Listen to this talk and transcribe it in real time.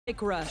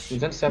Rush. You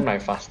just send my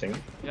fasting.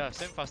 Yeah,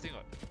 send fasting.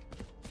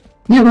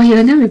 Yeah, but he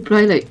didn't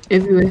reply like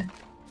everywhere.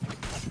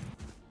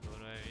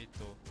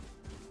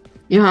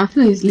 Yeah, I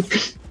feel like he's sleeping.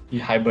 He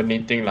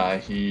hibernating lah.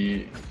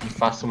 He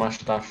fast so much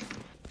stuff.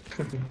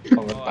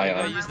 Oh, I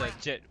gotta use the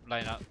jet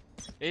lineup.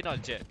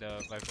 Not jet,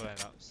 the rifle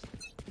lineups.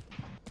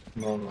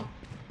 No.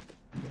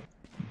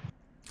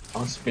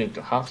 I'll spin it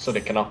to half so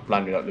they cannot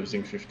plant without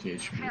losing 50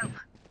 HP.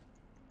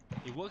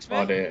 It works,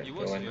 man. Oh, It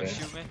works with your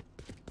shield, man.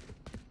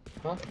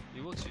 Huh?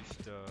 It works with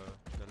the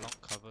long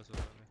covers or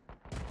something.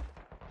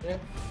 Yeah.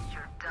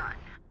 You're done.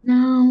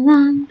 Now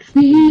I'm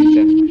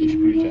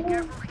free.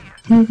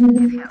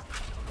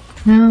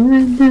 Now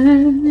I'm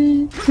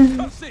done.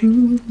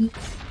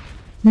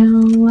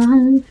 Now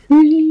I'm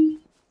free.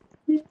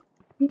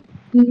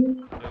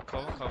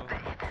 Cover.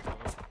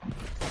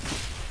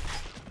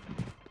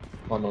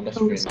 Oh no, that's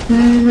great.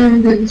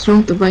 It's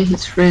wrong to buy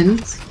his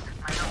friends.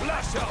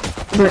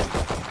 But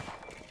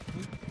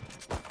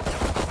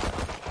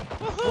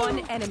One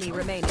enemy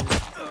remaining.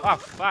 Ah,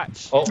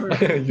 fudge! Oh,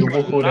 you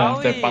both hold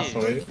after pass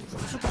away.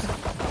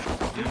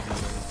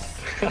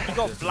 He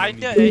got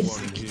blinded and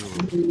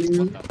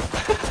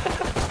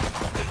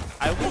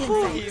I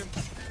woohoo him!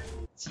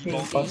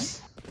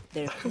 G-bongs.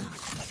 They're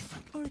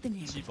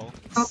ordinary.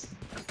 G-bongs.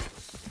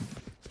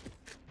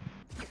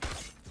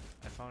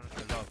 I found a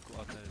lot of good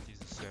alternatives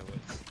to swear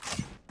words.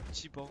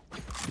 G-bong.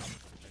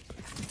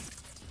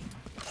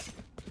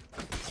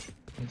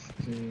 Let's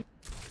do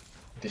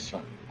this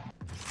one.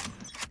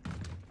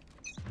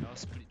 Now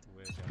split to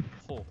where?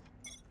 Oh.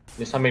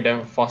 This one make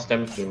them force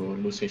them to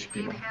lose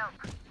HP. Man.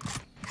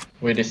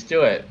 Wait, they're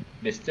still at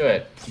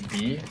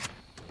B.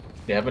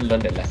 They haven't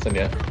learned that lesson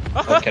yet.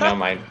 Okay, never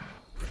mind.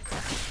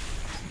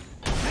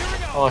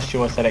 Oh, she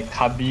was at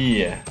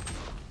Kabi.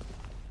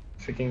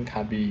 Freaking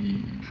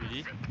Kabi.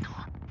 Really?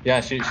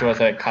 Yeah, she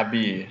was at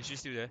Kabi. Is she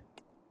still there?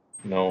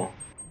 No.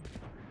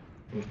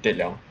 Dead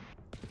now.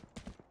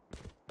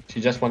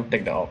 She just won't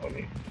take the op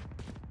only.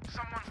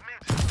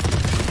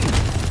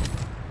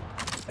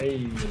 Hey,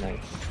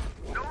 nice.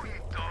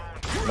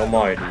 No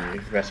more already.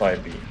 Rest all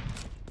B.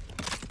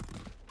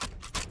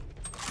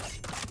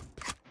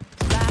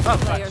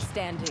 Last player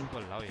standing.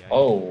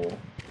 Oh,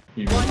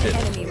 he One reached it.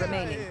 enemy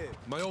remaining.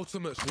 My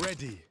ultimate's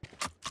ready.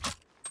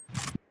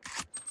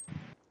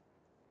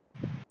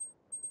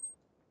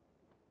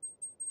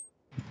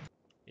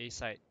 A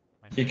side.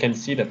 He can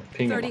see the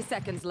ping. 30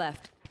 seconds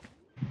left.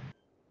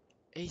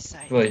 A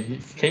side.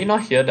 Wait, can you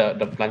not hear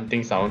the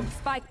planting sound?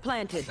 Spike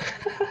planted.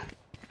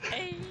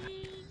 Hey,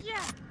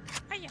 yeah.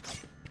 Hiya.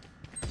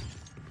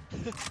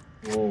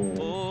 Oh,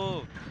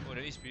 Oh,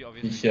 that is pretty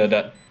obvious. you hear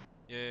that?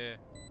 Yeah.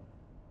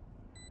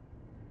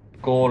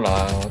 Go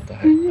lah, what the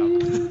heck?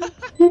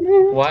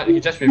 What? He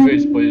just revealed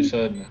his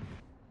position.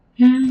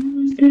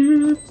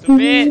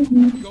 Stupid.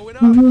 Going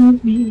up.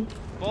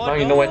 Now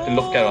you know where to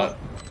look at what?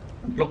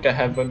 Look at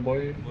heaven,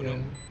 boy. Oh, Yeah.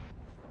 no.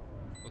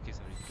 Okay,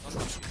 sorry.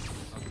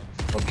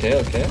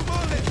 Okay.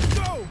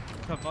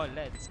 Come on,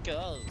 let's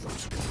go.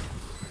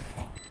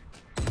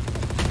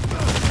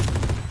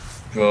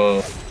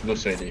 Bro,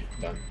 looks ready.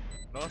 Done.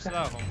 Lost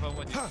lah, confirm.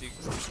 What do you think?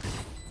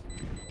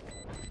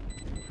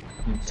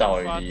 It's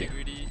out Far already. take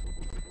already.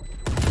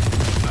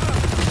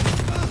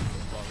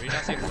 Wow, Reina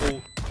said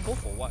hold. Hold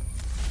for what?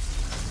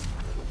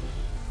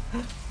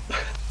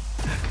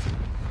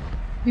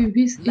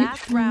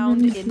 Last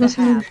round in the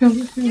half.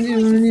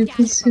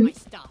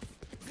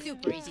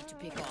 Super easy to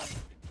pick up.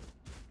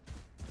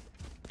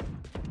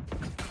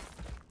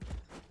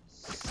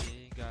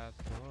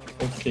 Singapore.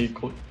 Okay,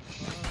 cool.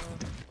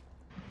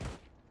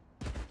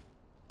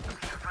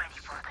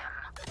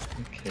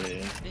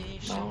 Okay,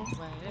 now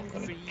I'm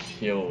gonna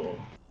kill.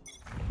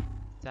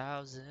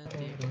 Thousand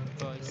different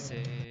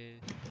voices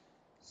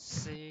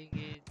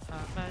singing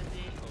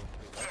harmony. Oh,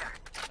 wait, what?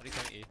 Are they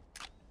coming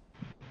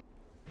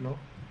A? No.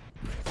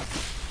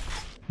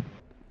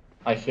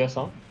 I hear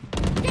some.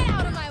 Get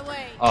out of my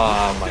way!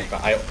 Oh my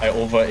god, I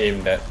over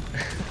aimed that.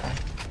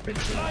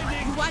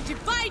 You want to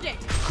fight it?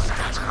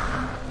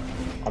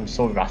 I'm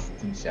so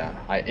rusty, yeah.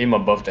 I aim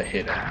above the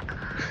head. My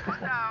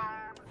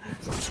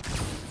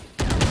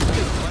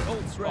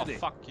ult's ready. Oh,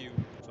 fuck you.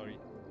 Sorry.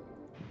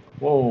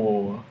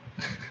 Whoa.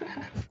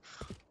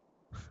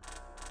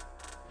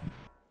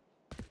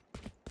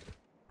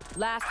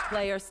 Last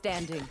player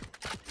standing.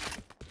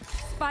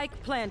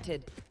 Spike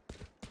planted.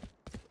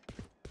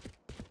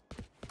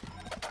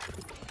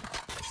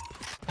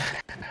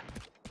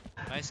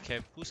 Nice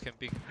camp. Who's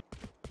camping?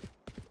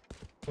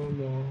 Oh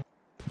no.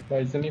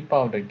 But isn't it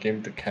part of the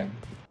game to camp?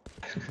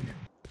 I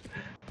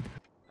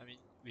mean,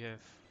 we have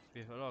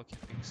a lot of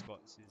camping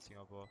spots in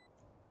Singapore.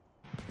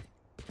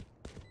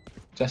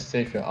 Just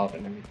save your out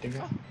and everything.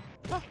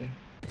 Okay.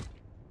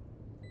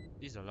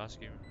 This is the last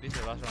game. This is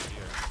the last round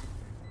here.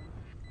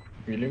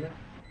 Really, man?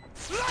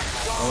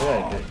 Oh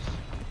yeah, it is.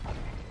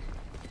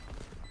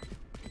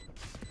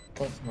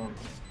 But no.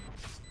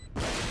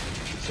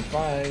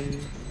 Surprise!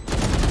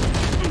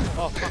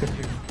 Oh, fuck you.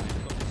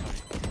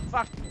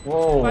 Fuck!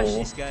 Whoa! Fuck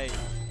this guy.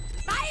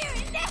 Fire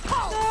in the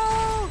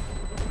hole!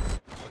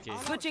 Okay.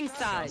 Switching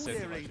sides.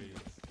 Ascent too much already.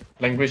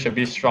 Language a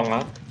bit strong,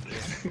 huh?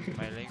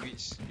 My language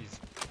is...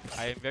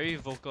 I am very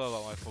vocal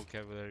about my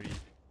vocabulary.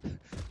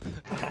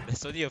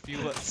 There's only a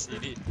few words you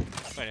need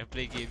when I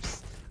play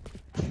games.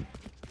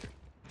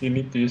 You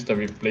need to use the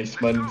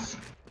replacements.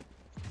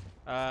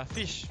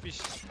 Fish.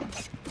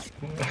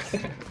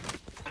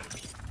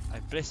 I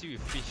bless you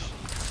with fish.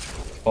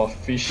 For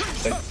fish.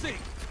 Like...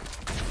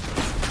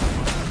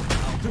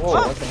 Whoa,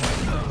 what the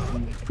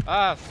heck?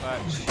 Ah,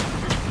 fudge.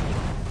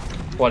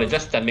 Wow, they're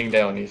just standing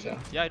there only, yeah.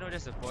 Yeah, I know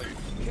that's the point.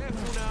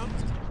 Careful now.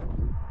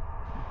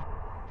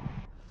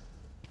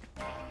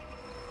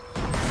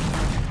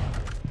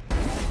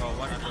 Oh,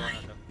 one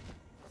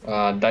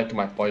under. Died to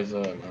my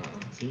poison.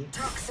 See?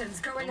 Toxins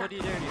going Nobody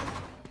there yet.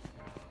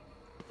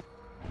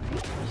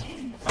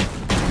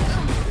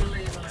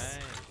 Nice.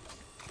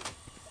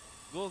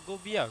 Go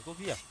B.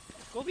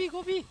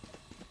 Go B.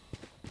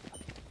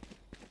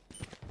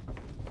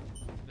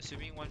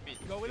 Assuming one mid.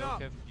 Going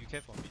up. You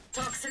care for mid.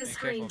 Toxin And care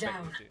screen for back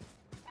down. rotate.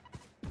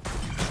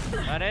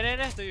 Nah, told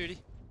you already.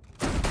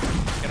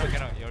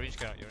 Cannot. Your range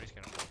cannot.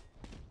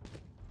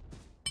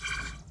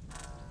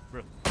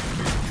 Bro.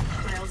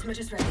 My ultimate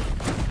is ready.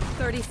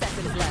 30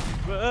 seconds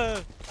left.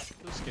 Bro,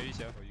 so scary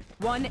for you.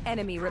 One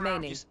enemy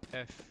remaining. Use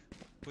F.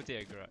 Put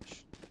it at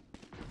garage.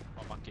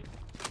 Or market.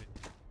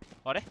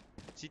 Oh, there?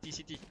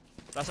 CT.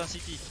 Last one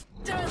CT.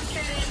 Don't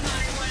get in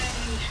my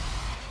way.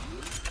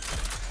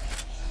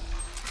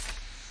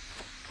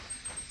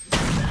 I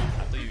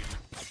told you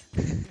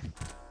already.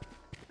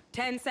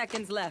 10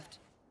 seconds left.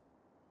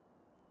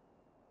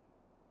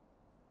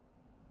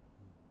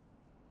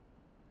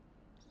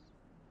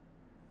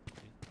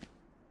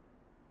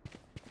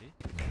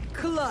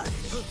 Clutch.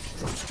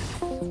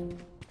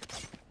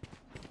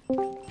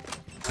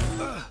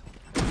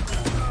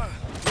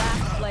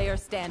 Last player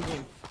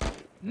standing.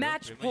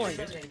 Match point.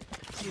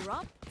 You're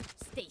up.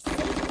 Stay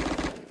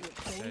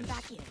safe. You're going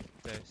back in.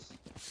 Test.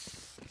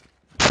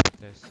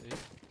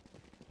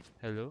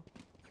 Hello?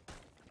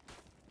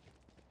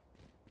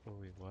 Oh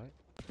wait, what?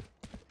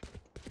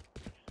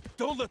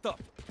 Don't let up.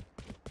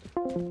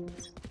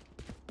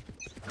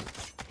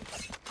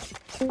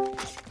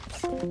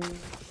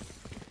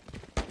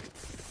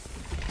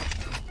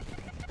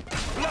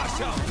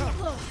 Flash out.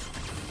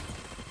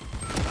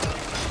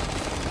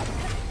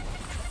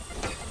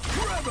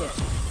 Grabber.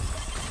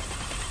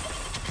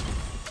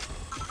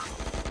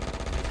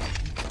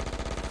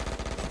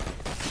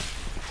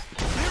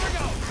 Here we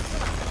go.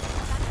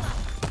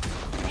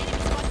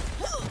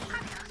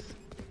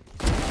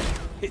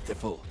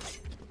 Pitiful.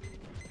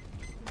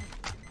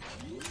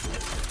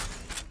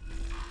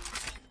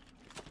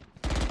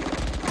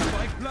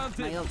 Spike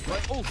planted. My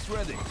ult's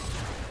ready.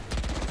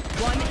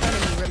 One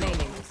enemy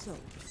remaining.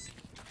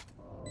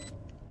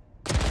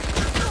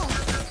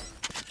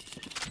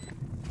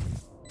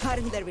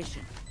 Cutting their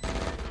vision.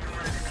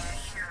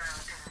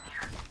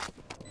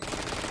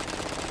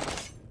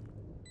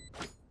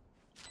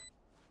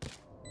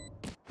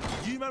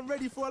 You man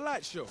ready for a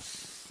light show?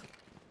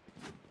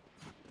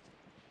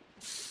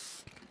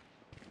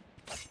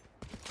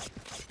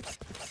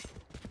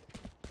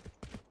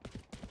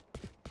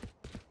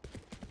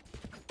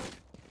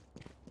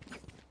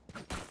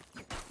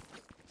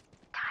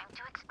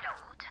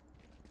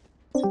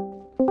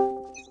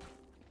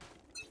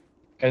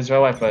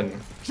 Ezra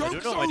weapon. I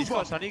don't know, my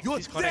Discord suddenly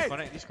disconnect.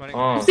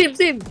 Oh, Same.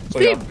 so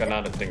you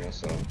kena the thing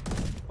also.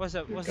 What's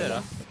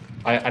that?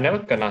 I never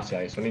kena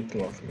sia, it's only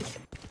 2 of me.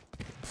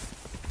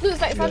 No,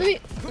 it's like suddenly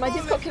my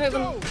Discord cannot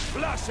even.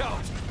 Flash out.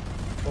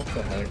 What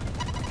the heck?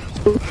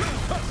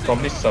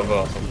 Probably server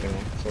or something,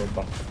 so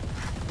bug.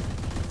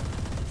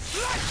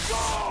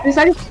 They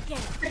suddenly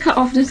cut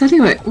off. Then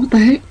suddenly like, what the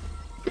heck?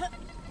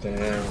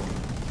 Damn.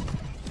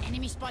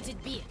 Enemy spotted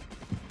B.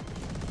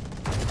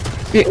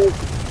 Wait,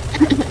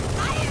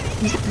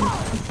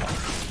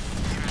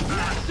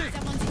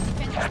 Someone's in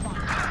defense spawn.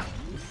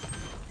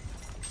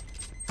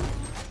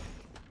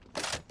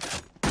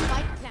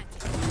 Spike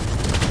planted.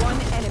 One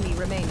enemy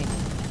remaining.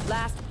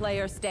 Last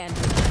player standing.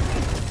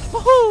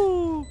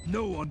 Woohoo!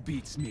 No one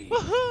beats me.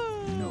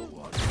 No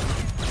one.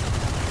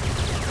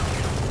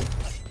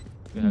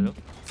 Hello?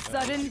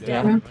 Sudden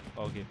Yeah. death.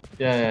 Oh, okay.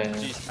 Yeah.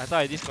 Jeez, I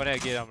thought I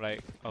disconnect again.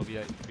 I'll be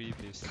like pretty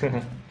pissed.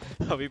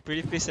 I'll be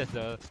pretty pissed at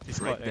the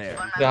Discord. Right there.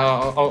 actually.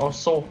 Yeah, I was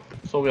so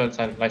weird.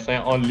 Like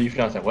saying all leave,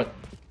 I was like, what?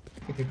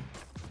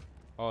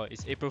 Oh,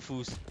 it's April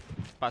Fool's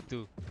Part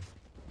 2.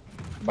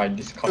 By so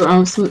Discord. I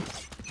was so.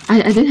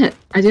 I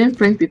didn't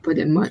prank people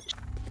that much.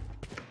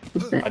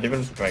 What's that? I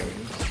didn't prank.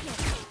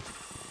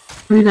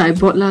 I mean, I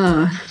bought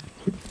lah.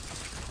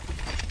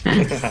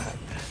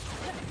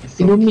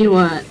 You know me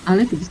what? I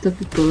like to disturb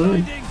people.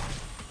 Hiding.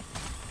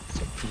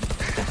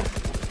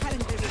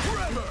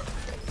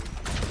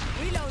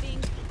 Reloading.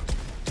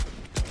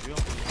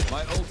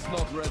 My ult's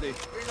not ready.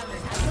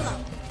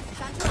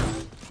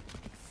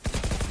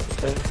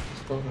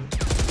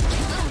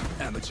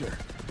 Amateur.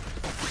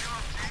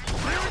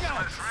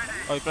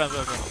 Oh, you plan.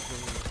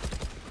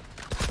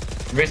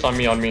 Race on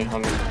me.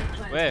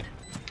 Where?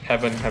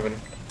 Heaven.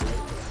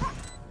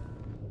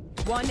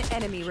 One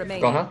enemy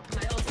remaining. Got her?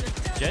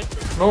 Jet?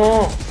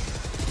 No!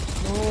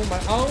 Oh my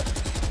ult.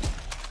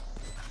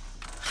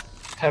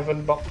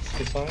 Heaven box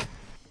this one.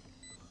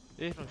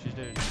 Eh, no, she's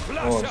there.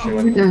 Oh, she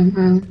Every went.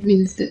 time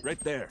means that Right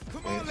there.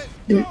 Come on, let's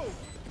the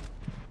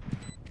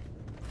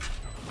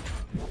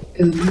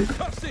I've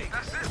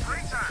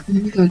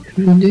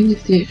been doing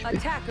this stage.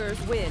 Attackers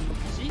win.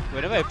 See,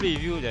 whenever I play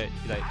with you, that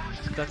like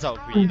turns out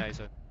pretty nice.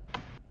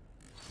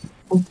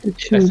 Of the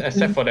children.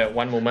 Except for that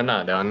one moment,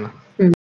 that one.